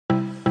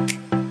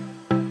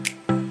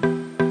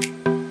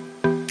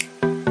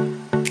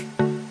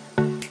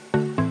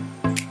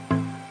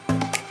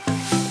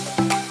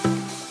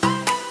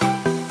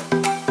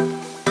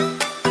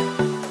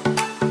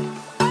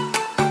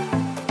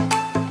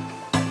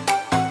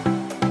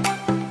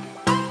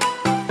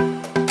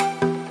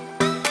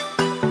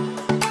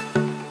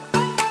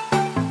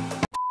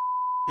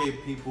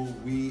people,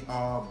 we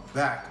are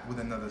back with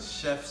another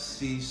Chef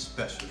C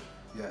special.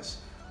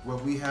 Yes,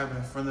 what we have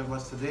in front of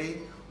us today,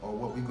 or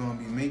what we're going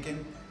to be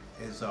making,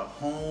 is a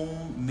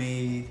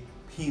homemade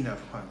peanut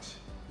punch.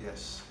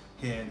 Yes,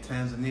 here in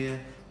Tanzania,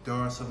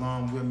 Dar es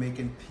Salaam, we're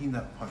making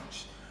peanut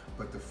punch.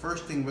 But the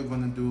first thing we're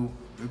going to do,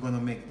 we're going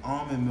to make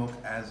almond milk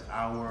as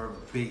our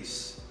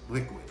base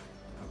liquid.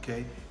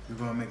 Okay, we're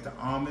going to make the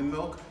almond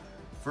milk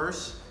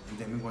first, and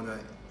then we're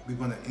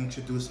going to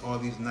introduce all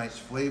these nice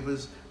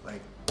flavors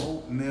like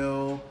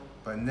oatmeal,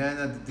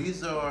 banana.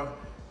 These are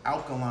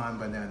alkaline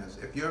bananas.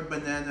 If your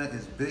banana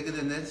is bigger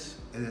than this,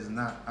 it is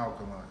not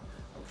alkaline.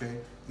 Okay,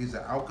 these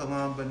are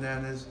alkaline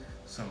bananas,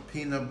 some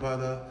peanut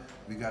butter,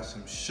 we got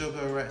some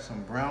sugar,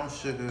 some brown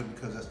sugar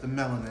because that's the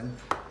melanin.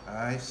 All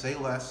right, say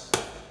less.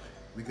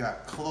 We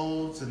got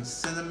cloves and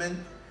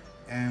cinnamon,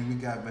 and we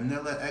got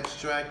vanilla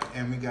extract,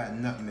 and we got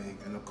nutmeg,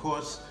 and of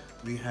course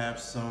we have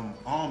some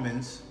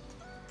almonds,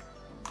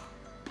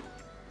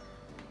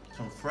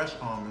 some fresh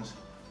almonds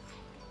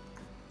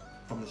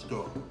from the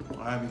store. All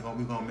right,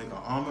 we're gonna make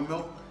our almond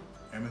milk,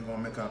 and we're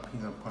gonna make our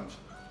peanut punch.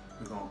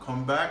 We're gonna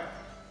come back,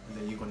 and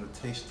then you're gonna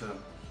taste the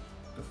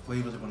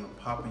flavors are gonna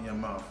pop in your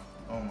mouth.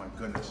 Oh my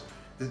goodness,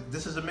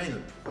 this is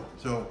amazing.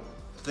 So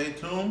stay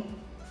tuned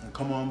and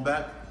come on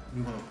back.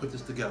 We're gonna put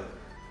this together.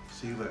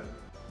 See you later.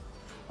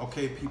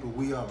 Okay, people,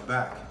 we are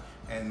back,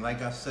 and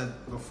like I said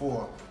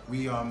before,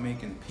 we are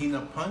making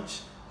peanut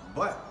punch,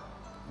 but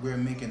we're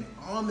making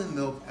almond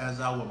milk as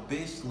our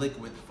base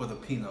liquid for the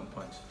peanut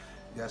punch.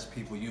 Yes,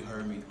 people, you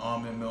heard me.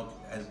 Almond milk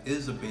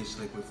is a base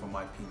liquid for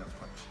my peanut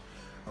punch.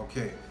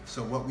 Okay,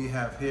 so what we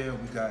have here,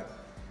 we got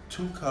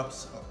 2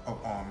 cups of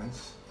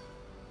almonds.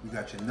 We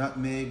got your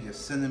nutmeg, your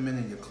cinnamon,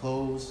 and your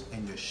cloves,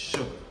 and your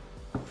sugar.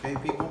 Okay,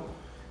 people?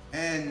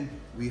 And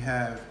we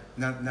have,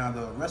 now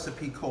the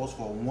recipe calls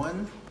for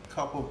 1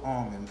 cup of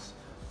almonds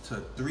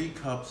to 3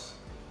 cups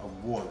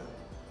of water.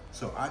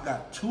 So I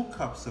got 2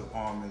 cups of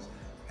almonds,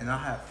 and I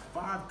have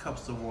 5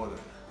 cups of water.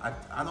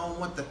 I don't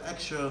want the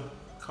extra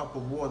cup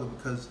of water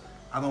because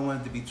I don't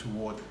want it to be too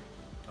watery.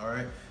 All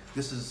right,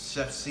 this is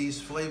Chef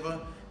C's flavor.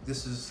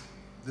 This is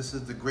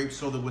the grape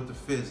soda with the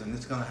fizz, and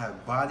it's gonna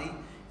have body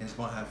and it's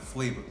gonna have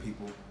flavor,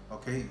 people.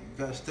 Okay, you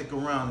gotta stick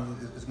around.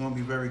 It's gonna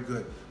be very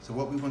good. So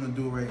what we're gonna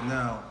do right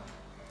now,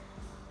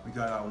 we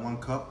got our 1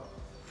 cup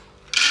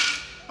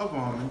of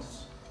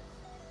almonds.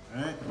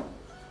 All right,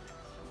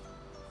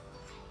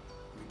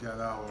 we got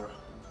our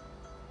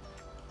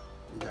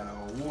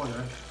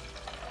water.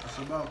 It's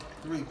about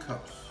 3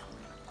 cups.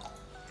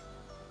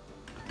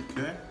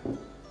 Okay.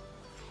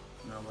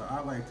 Now what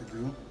I like to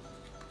do,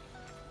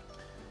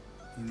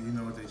 you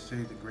know what they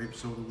say, the grape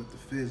soda with the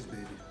fizz,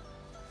 baby.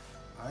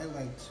 I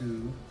like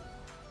to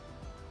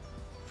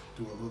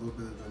do a little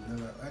bit of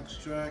vanilla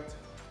extract.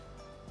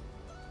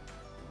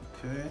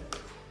 Okay.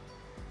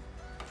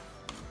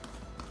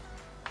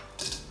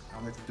 I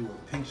like to do a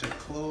pinch of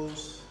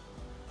cloves.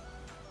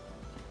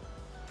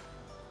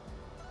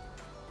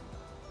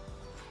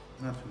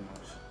 Not too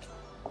much.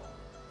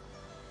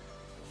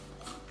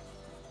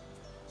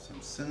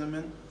 Some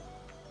cinnamon.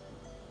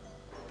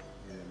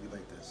 Yeah, we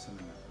like that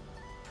cinnamon.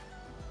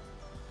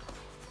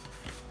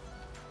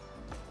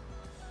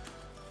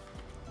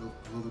 A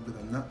little bit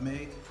of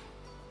nutmeg.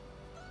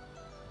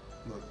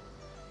 Look,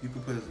 you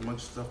can put as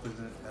much stuff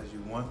as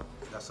you want.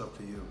 That's up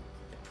to you.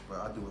 But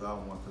I do what I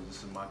want because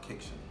this is my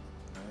kitchen.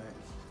 All right.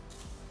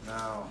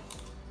 Now,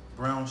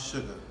 brown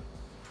sugar.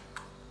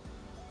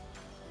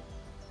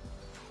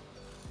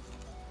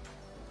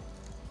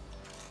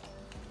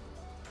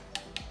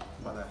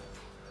 About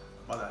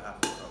a half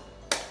a cup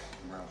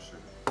of brown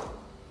sugar.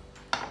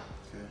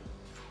 Okay.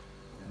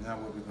 And now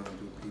what we're gonna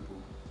do, people,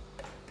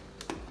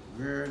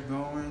 we're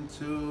going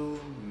to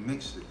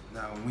mix it.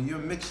 Now, when you're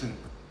mixing,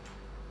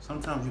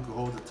 sometimes you can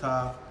hold the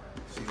top.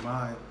 See,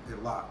 mine,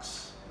 it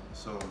locks,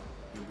 so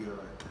you'll be all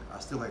right. I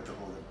still like to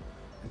hold it.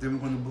 And then we're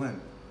going to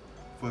blend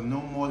for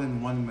no more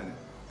than 1 minute,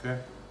 okay?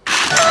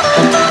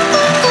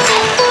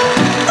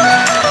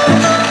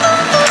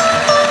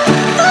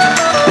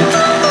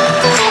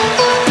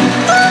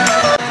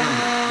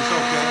 It's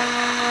okay.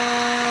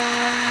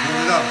 Blend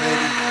it up,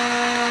 baby.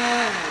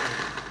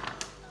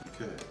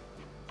 Okay,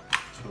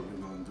 that's what we're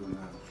going to do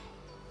now.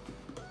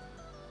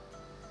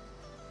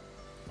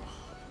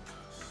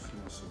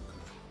 Smells so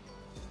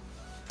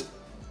good.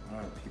 All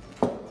right,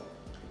 people.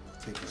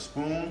 Take a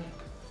spoon.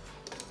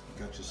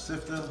 You got your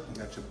sifter. You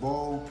got your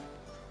bowl.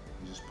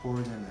 You just pour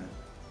it in there.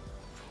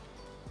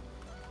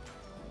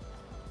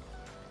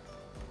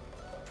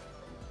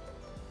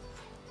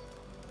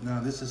 Now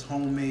this is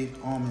homemade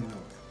almond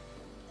milk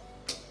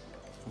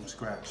from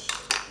scratch.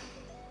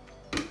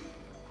 And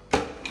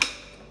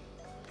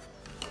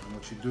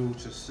what you do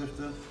with your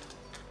sifter,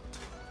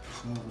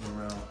 just move it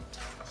around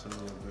just a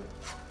little bit.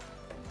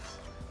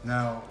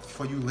 Now,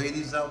 for you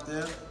ladies out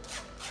there,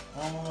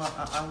 oh,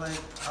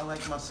 I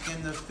like my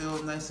skin to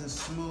feel nice and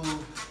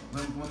smooth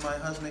when my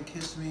husband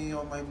kisses me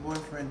or my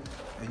boyfriend.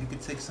 And you can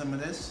take some of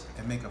this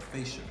and make a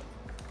facial,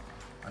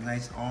 a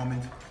nice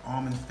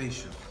almond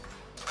facial.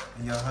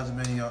 And your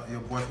husband,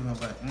 your boyfriend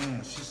was like,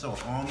 she's so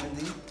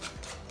almondy.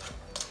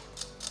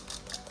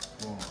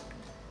 Boom.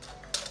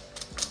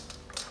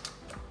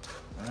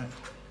 All right.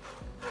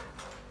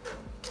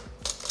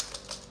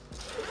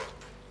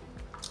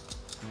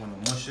 You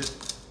want to mush it.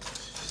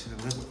 See the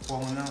liquid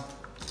falling out?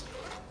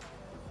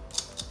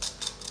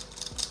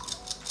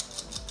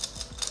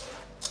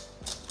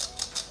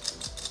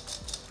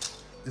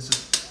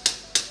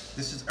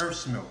 This is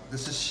Earth's milk.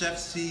 This is Chef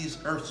C's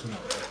Earth's milk.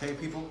 Okay,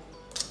 people?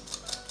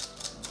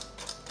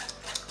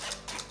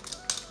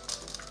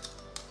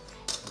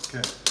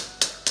 Okay.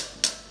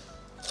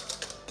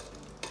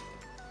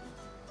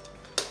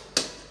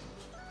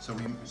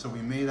 So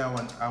we made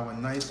our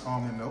nice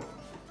almond milk,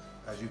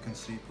 as you can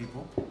see,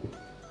 people.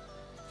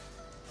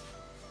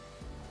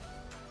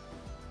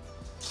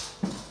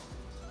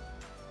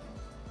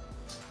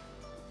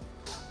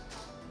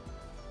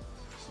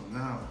 So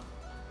now,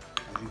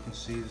 as you can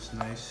see, it's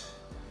nice.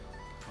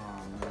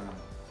 Oh man,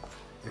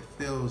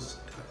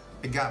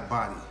 it got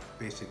body,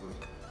 basically.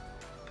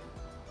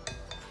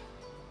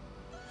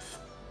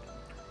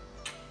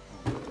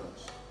 Oh my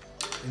gosh.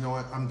 You know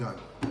what? I'm done.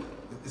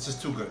 This is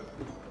too good.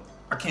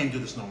 I can't do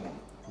this no more.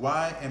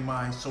 Why am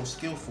I so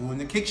skillful in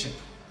the kitchen?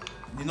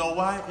 You know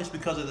why? It's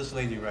because of this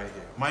lady right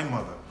here, my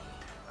mother,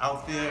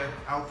 out there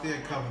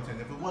in Covington.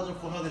 If it wasn't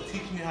for her to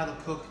teach me how to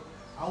cook,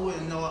 I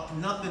wouldn't know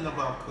nothing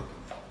about cooking.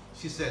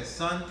 She said,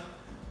 son,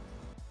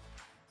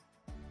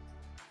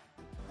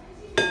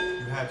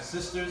 you have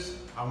sisters,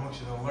 I want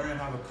you to learn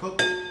how to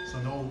cook, so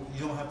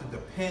you don't have to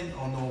depend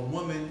on no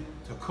woman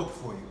to cook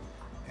for you.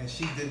 And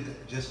she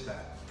did just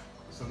that.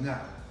 So now,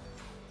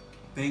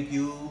 thank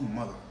you,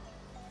 mother.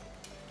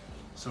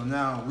 So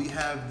now we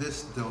have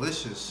this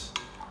delicious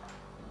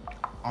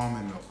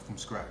almond milk from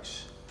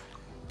scratch.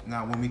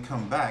 Now when we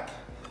come back,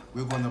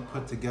 we're going to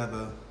put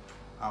together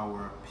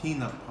our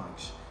peanut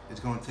punch. It's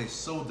going to taste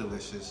so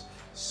delicious,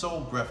 so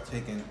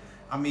breathtaking.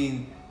 I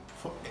mean,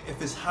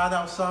 if it's hot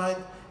outside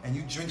and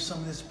you drink some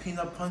of this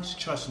peanut punch,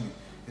 trust me,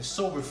 it's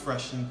so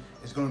refreshing.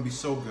 It's going to be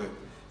so good.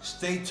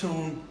 Stay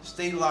tuned,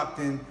 stay locked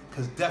in,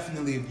 because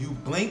definitely if you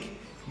blink,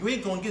 you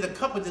ain't going to get a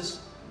cup of this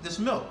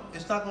milk.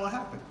 It's not going to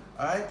happen.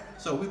 All right,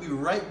 so we'll be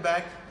right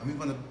back, and we're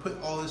gonna put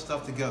all this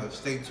stuff together.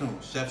 Stay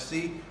tuned. Chef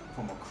C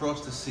from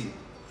across the sea.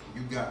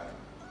 You got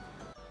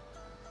it.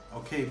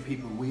 Okay,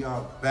 people, we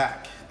are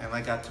back, and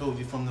like I told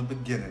you from the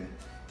beginning,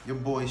 your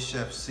boy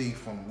Chef C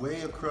from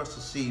way across the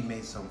sea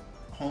made some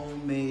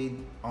homemade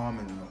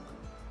almond milk.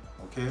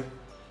 Okay,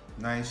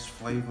 nice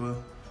flavor.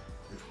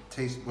 The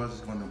taste buds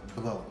is gonna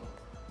blow.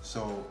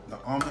 So the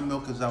almond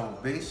milk is our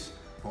base,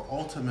 but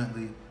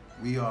ultimately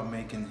we are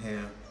making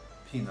here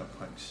peanut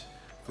punch.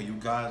 For you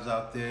guys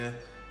out there,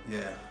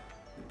 yeah,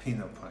 the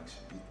peanut punch.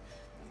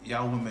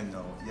 Y'all women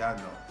know, y'all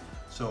know.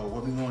 So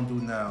what we're gonna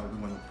do now,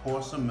 we're gonna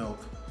pour some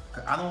milk.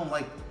 I don't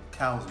like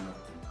cow's milk.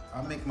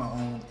 I make my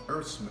own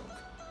Earth's milk,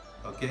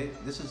 okay?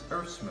 This is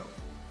Earth's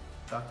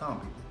milk.com,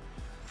 people.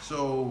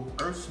 So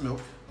Earth's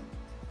milk,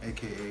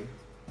 AKA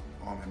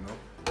almond milk,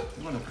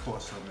 we're gonna pour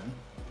some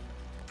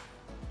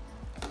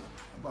in.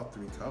 About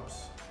 3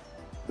 cups,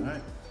 all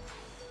right?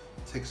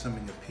 Take some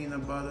of your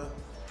peanut butter.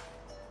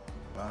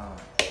 Wow.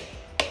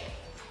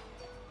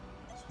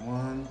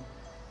 1.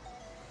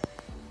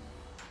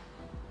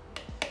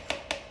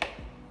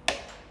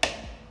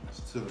 That's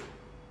 2.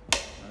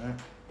 Alright.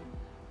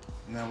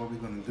 Now what we're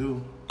gonna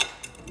do,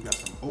 we got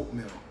some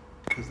oatmeal.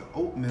 Because the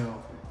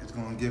oatmeal is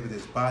gonna give it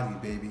its body,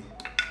 baby.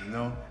 You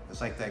know?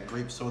 It's like that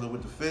grape soda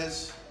with the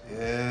fizz.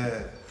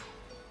 Yeah.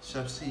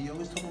 Chef C, you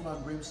always talking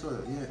about grape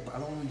soda. Yeah, but I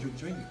don't want to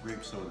drink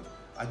grape soda.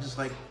 I just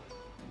like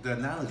the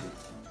analogy.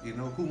 You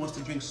know, who wants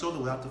to drink soda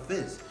without the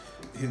fizz?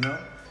 You know?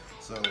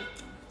 So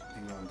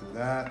you're gonna do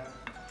that.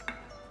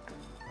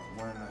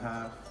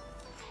 1.5.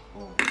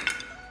 Boom. There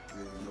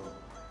you go.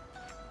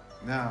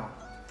 Now,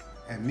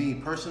 and me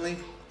personally,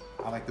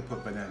 I like to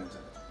put bananas in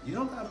it. You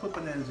don't gotta put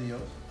bananas in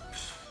yours.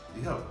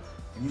 Yo,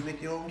 when you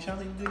make your own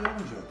challenge, you do your own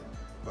joke.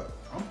 But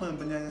I'm putting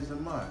bananas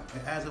in mine.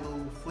 It adds a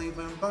little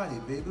flavor and body,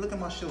 baby. Look at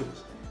my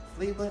shoulders.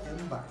 Flavor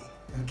and body.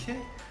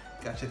 Okay?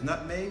 Got your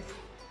nutmeg.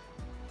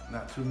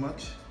 Not too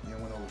much. You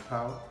don't want to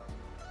overpower.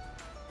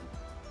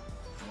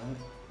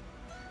 Alright.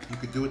 You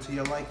could do it to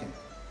your liking.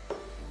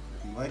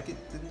 If you like it,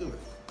 then do it.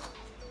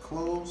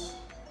 Cloves.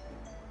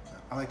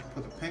 I like to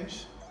put a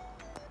pinch.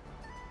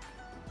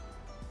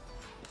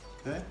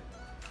 Okay?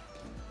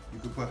 You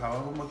can put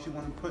however much you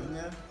want to put in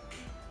there.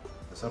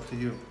 It's up to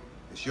you.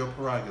 It's your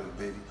prerogative,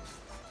 baby.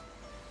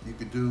 You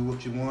could do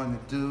what you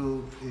want to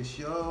do. It's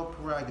your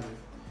prerogative.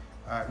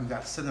 All right, we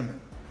got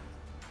cinnamon.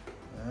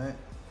 All right?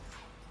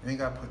 You ain't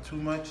got to put too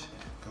much,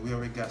 because we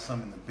already got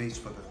some in the base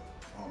for the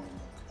almond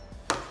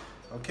milk.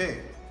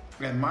 Okay,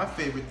 and my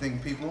favorite thing,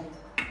 people,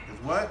 is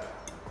what?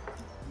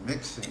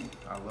 Mixing.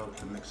 I love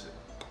to mix it.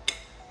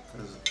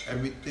 Because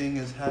everything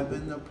is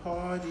having a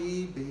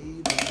party,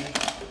 baby.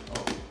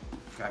 Oh,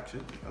 gotcha.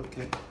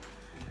 Okay.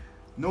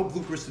 No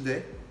bloopers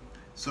today.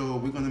 So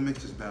we're going to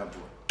mix this bad boy.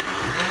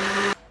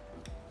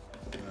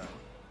 Now,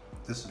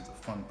 this is the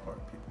fun part,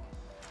 people.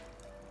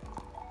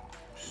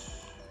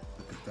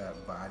 Look at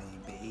that body,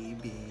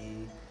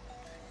 baby.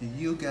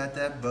 You got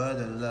that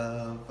butter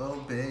love, oh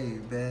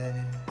baby.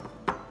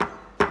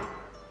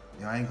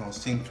 You know, I ain't gonna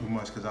sing too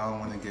much because I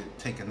don't want to get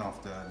taken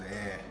off the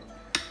air.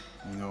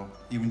 You know,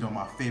 even though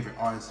my favorite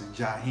artist is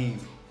Jaheim.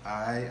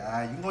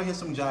 Alright, you gonna hear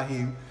some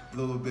Jaheim a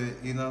little bit,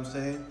 you know what I'm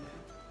saying?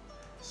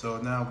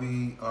 So now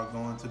we are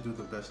going to do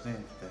the best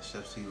thing that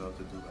Chef C loves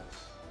to do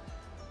best.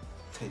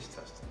 Taste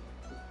testing.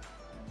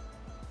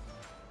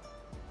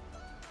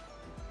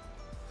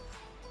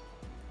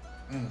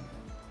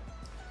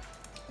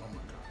 Oh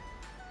my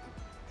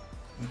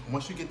God.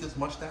 Once you get this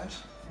mustache,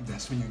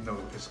 that's when you know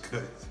it's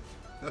good.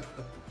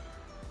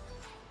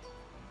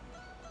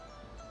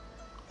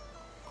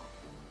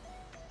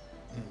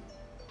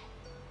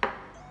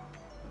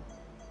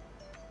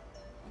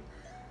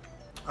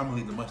 I'm gonna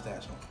leave the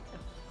mustache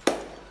on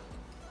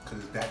because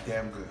it's that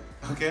damn good.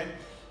 Okay?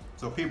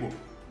 So people,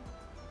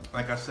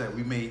 like I said,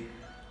 we made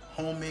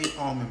homemade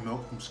almond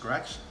milk from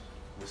scratch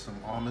with some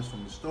almonds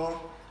from the store.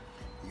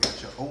 You got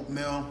your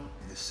oatmeal,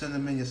 your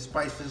cinnamon, your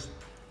spices.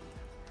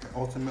 And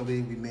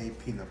ultimately, we made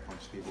peanut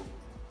punch, people.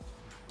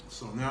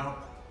 So now,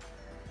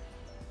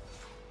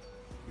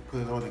 we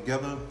put it all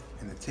together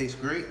and it tastes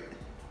great.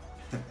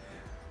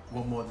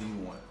 What more do you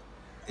want?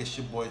 It's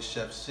your boy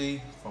Chef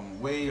C from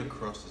way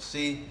across the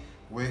sea.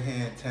 We're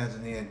here in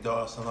Tanzania,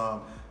 Dar es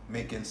Salaam,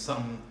 making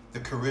something the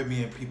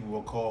Caribbean people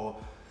will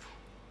call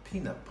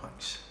peanut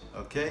punch,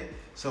 okay?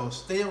 So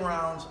stay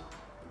around,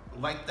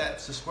 like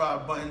that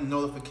subscribe button,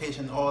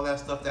 notification, all that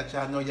stuff that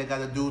y'all know you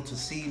gotta do to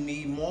see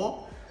me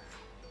more.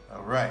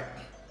 All right,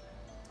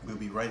 we'll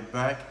be right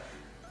back.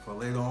 For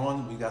later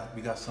on, we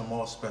got some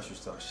more special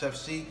stuff. Chef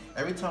C,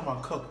 every time I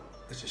cook,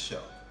 it's a show.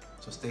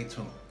 So stay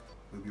tuned.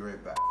 We'll be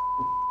right back.